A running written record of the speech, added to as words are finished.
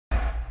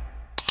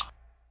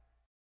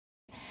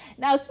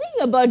Now,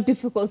 speaking about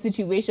difficult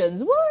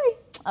situations, why?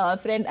 Our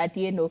friend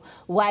Atieno,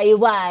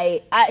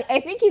 why? I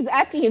think he's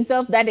asking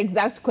himself that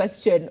exact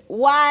question.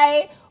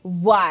 Why?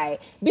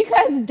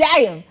 Because,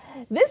 damn,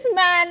 this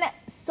man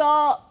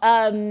saw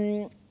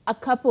a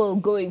couple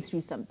going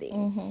through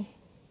something.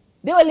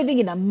 They were living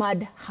in a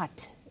mud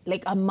hut,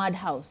 like a mud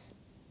house.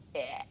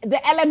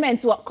 The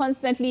elements were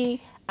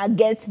constantly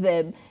against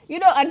them. You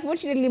know,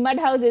 unfortunately, mud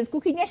houses,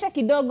 kukinyesha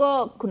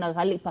kidogo, kuna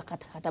gali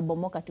pakata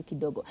bomoka tu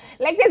kidogo.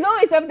 Like, there's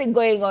always something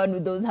going on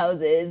with those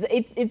houses.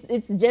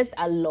 It's just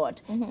a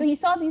lot. So he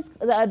saw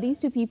these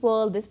two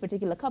people, this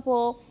particular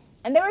couple,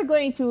 and they were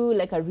going through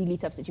like a really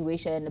tough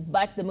situation.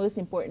 But the most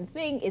important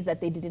thing is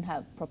that they didn't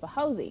have proper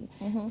housing.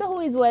 So who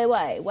is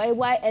YY?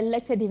 YY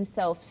elected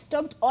himself,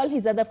 stopped all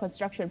his other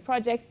construction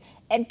projects,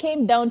 and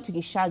came down to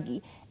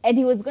Gishagi. And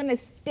he was going to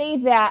stay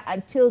there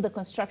until the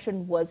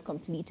construction was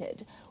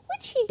completed,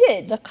 which he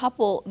did. The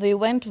couple, they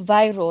went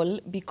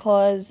viral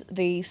because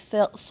they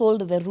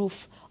sold the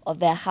roof of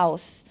their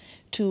house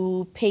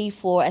to pay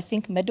for, I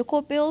think,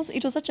 medical bills.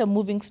 It was such a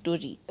moving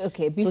story.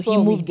 Okay,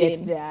 before we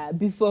get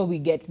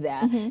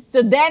there.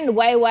 So then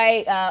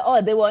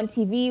YY, they were on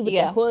TV with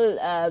a whole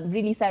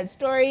really sad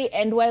story,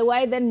 and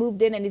YY then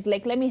moved in and is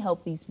like, let me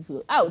help these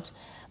people out.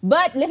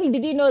 But little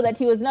did he know that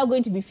he was now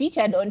going to be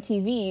featured on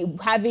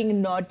TV,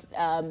 having not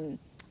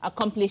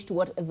accomplished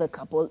what the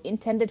couple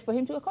intended for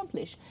him to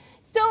accomplish.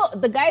 So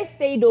the guy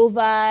stayed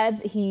over.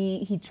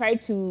 He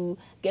tried to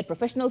get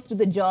professionals to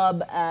the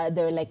job.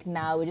 They were like,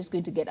 nah, we're just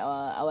going to get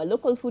our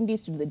local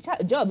fundis to do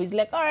the job. He's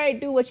like, all right,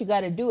 do what you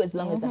got to do as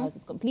long as the house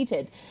is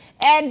completed.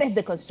 And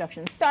the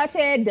construction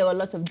started. There were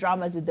lots of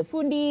dramas with the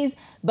fundis.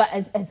 But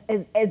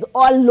as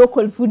all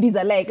local fundis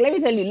are like, let me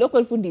tell you,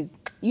 local fundis,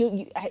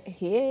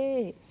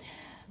 hey.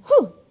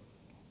 Whew.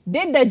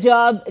 Did the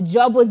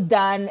job was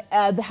done.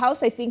 The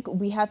house, I think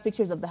we have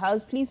pictures of the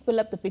house. Please pull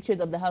up the pictures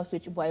of the house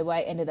which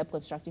YY ended up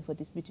constructing for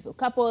this beautiful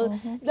couple.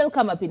 They'll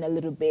come up in a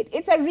little bit.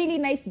 It's a really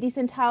nice,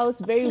 decent house,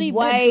 very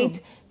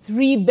white,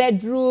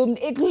 3-bedroom.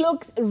 It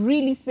looks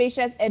really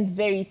spacious and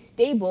very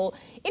stable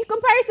in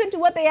comparison to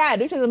what they had,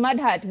 which was a mud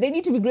hut. They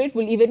need to be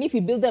grateful even if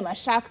you build them a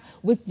shack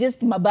with just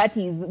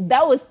mabatis.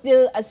 That was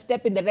still a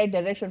step in the right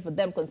direction for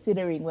them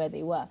considering where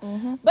they were.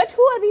 But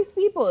who are these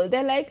people?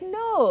 They're like,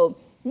 no.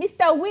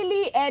 Mr.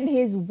 Willie and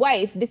his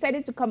wife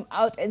decided to come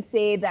out and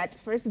say that,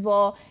 first of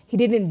all, he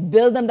didn't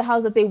build them the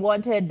house that they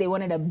wanted. They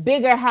wanted a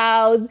bigger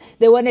house.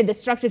 They wanted the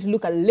structure to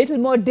look a little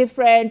more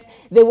different.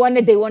 They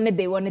wanted.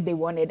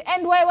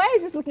 And YY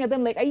is just looking at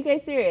them like, are you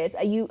guys serious?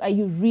 Are you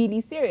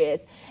really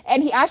serious?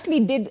 And he actually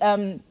did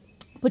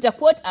put a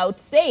quote out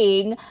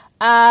saying,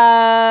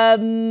 I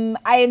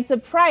am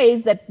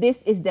surprised that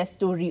this is their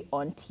story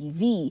on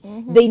TV.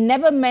 They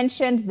never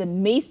mentioned the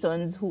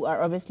masons, who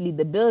are obviously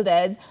the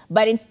builders,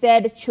 but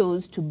instead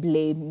chose to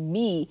blame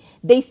me.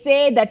 They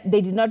say that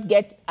they did not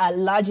get a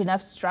large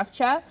enough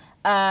structure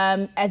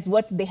as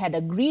what they had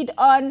agreed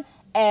on.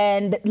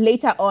 And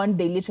later on,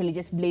 they literally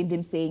just blamed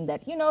him, saying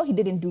that, you know, he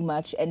didn't do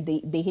much, and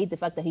they hate the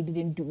fact that he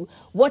didn't do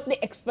what they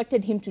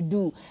expected him to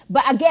do.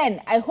 But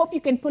again, I hope you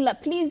can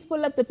please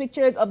pull up the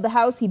pictures of the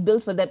house he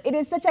built for them. It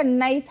is such a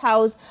nice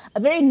house, a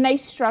very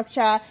nice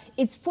structure.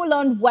 It's full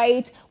on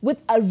white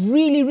with a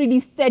really, really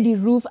steady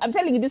roof. I'm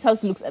telling you, this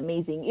house looks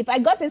amazing. If I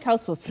got this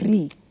house for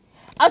free,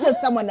 out of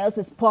someone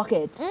else's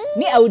pocket,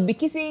 me, I would be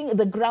kissing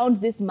the ground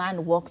this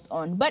man walks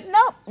on. But no,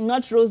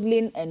 not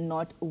Roslyn and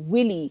not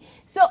Willie.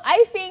 So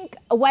I think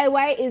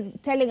YY is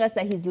telling us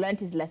that he's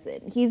learned his lesson.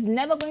 He's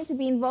never going to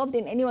be involved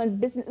in anyone's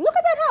business. Look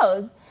at that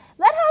house.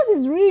 That house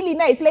is really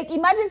nice. Like,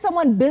 imagine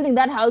someone building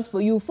that house for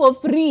you for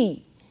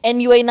free.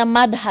 And you were in a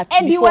mud hut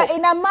And before. you were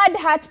in a mud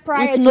hut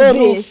prior to no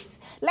this. roof.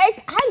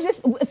 Like, I'm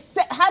just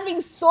having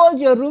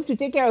sold your roof to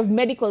take care of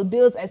medical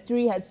bills, as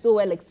Turi has so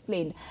well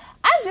explained.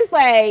 I'm just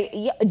like,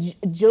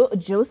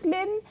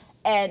 Jocelyn,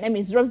 and I mean,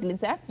 it's Rosalind,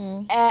 sir,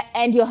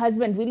 and your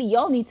husband, really,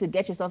 y'all need to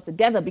get yourself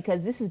together,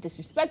 because this is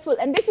disrespectful.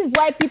 And this is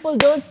why people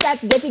don't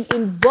start getting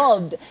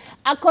involved.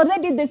 Akode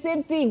did the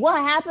same thing. What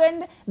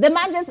happened? The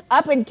man just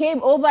up and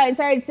came over and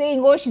started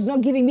saying, oh, she's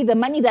not giving me the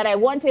money that I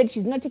wanted.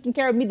 She's not taking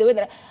care of me the way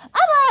that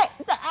I'm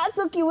like, so I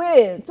took you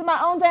in to my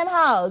own damn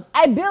house.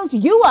 I built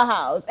you a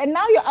house. And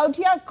now you're out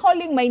here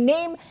calling my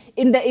name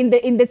in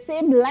the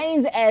same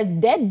lines as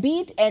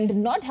deadbeat and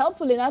not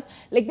helpful enough.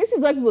 Like, this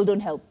is why people don't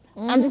help.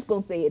 I'm just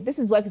going to say it. This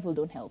is why people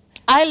don't help.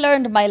 I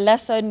learned my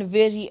lesson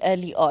very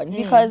early on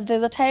because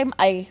there's a time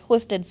I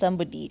hosted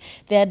somebody.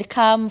 They had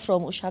come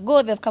from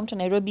Ushago. They've come to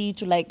Nairobi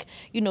to, like,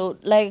 you know,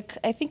 like,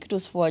 I think it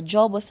was for a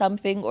job or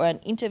something, or an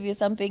interview or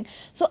something.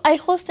 So I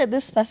hosted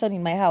this person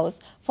in my house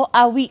for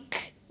a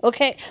week.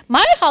 Okay,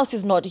 my house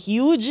is not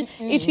huge.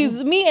 It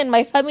is me and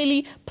my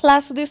family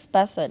plus this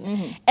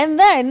person. And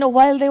then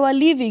while they were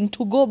leaving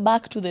to go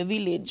back to the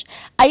village,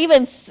 I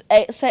even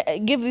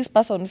give this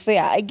person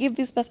fare. I give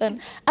this person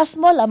a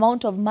small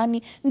amount of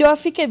money. Ndio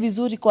afike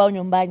vizuri kwao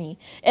nyumbani.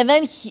 And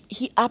then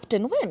he upped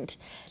and went.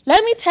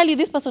 Let me tell you,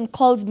 this person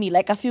calls me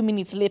like a few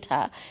minutes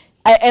later.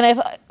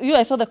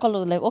 I saw the call, I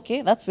was like,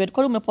 okay, that's weird.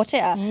 Call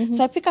umepotea.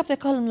 So I pick up the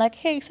call, I'm like,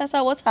 hey,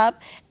 Sasa, what's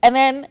up? And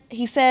then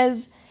he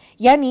says,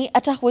 yani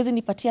hata huwezi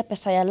nipatia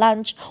pesa ya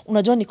lunch,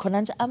 unajua niko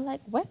na njaa. I'm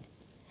like, what?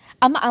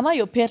 Am I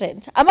your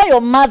parent? Am I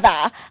your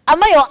mother?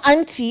 Am I your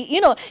auntie?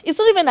 You know, it's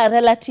not even a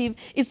relative.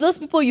 It's those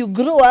people you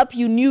grew up,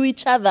 you knew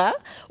each other.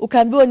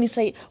 Ukaambiwa ni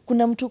say,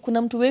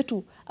 kuna mtu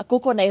wetu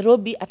akoko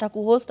Nairobi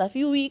atakuhost a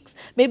few weeks,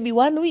 maybe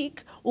 1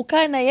 week.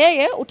 Ukae na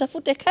yeye,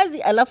 utafute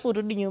kazi alafu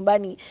urudi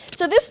nyumbani.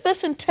 So this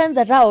person turns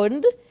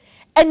around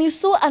and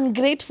he's so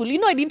ungrateful. You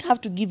know, I didn't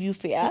have to give you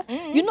fare.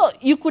 You know,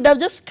 you could have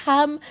just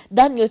come,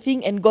 done your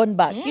thing and gone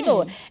back, you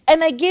know.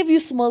 And I gave you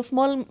small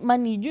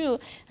money, you know,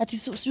 ati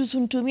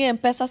suntumie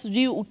M-Pesa,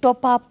 sujui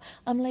utop up.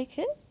 I'm like,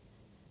 hey?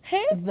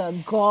 Hey?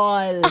 The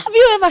gall. Have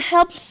you ever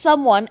helped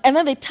someone and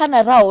then they turn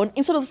around,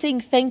 instead of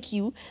saying thank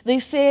you, they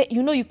say,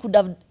 you know, you could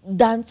have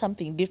done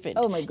something different.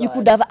 Oh my God. You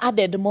could have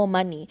added more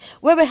money.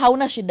 Wewe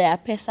hauna shida ya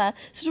pesa.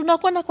 Si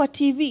tunakuona kwa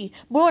TV.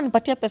 Mbona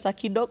unipatia pesa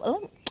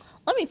kidogo?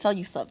 Let me tell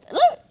you something.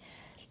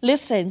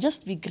 Listen,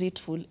 just be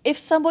grateful. If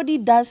somebody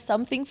does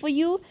something for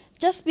you,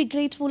 just be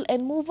grateful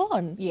and move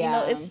on.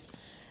 Yeah. You know,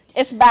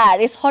 it's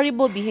bad. It's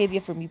horrible behavior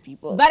from you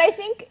people. But I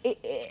think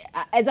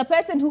as a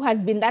person who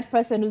has been that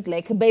person who's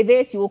like, by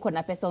this you uko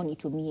na pesa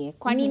unitumie.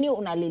 Kwa nini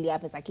unalilia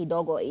pesa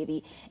kidogo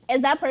hivi?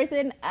 As that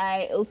person,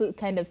 I also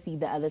kind of see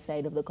the other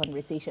side of the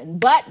conversation.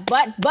 But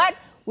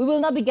we will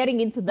not be getting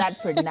into that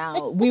for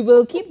now. We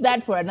will keep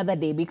that for another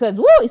day because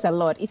whoa, it's a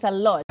lot. It's a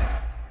lot.